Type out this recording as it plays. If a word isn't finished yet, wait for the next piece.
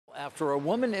after a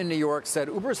woman in New York said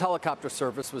Uber's helicopter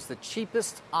service was the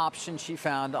cheapest option she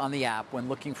found on the app when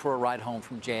looking for a ride home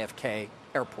from JFK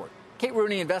Airport. Kate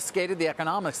Rooney investigated the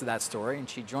economics of that story, and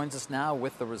she joins us now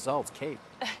with the results. Kate.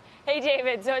 Hey,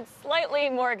 David. So it's slightly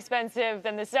more expensive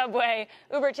than the subway.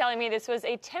 Uber telling me this was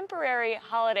a temporary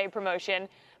holiday promotion.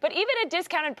 But even at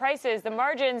discounted prices, the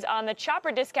margins on the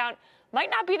Chopper discount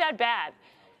might not be that bad.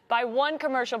 By one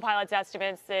commercial pilot's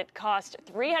estimates, it cost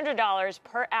 $300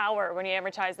 per hour when you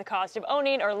amortize the cost of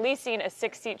owning or leasing a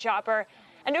 6-seat Chopper.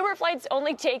 And Uber flights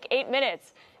only take 8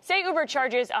 minutes. Say Uber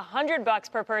charges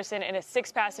 $100 per person in a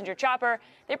 6-passenger Chopper.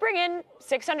 They bring in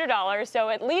 $600, so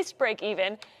at least break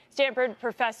even. Stanford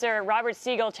professor Robert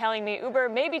Siegel telling me Uber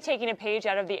may be taking a page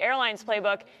out of the airline's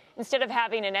playbook. Instead of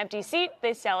having an empty seat,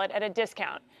 they sell it at a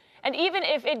discount. And even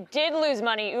if it did lose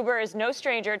money, Uber is no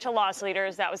stranger to loss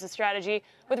leaders. That was the strategy.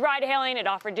 With ride-hailing, it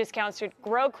offered discounts to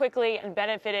grow quickly and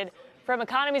benefited from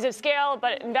economies of scale.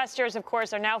 But investors, of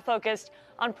course, are now focused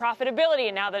on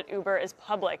profitability now that Uber is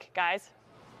public. Guys?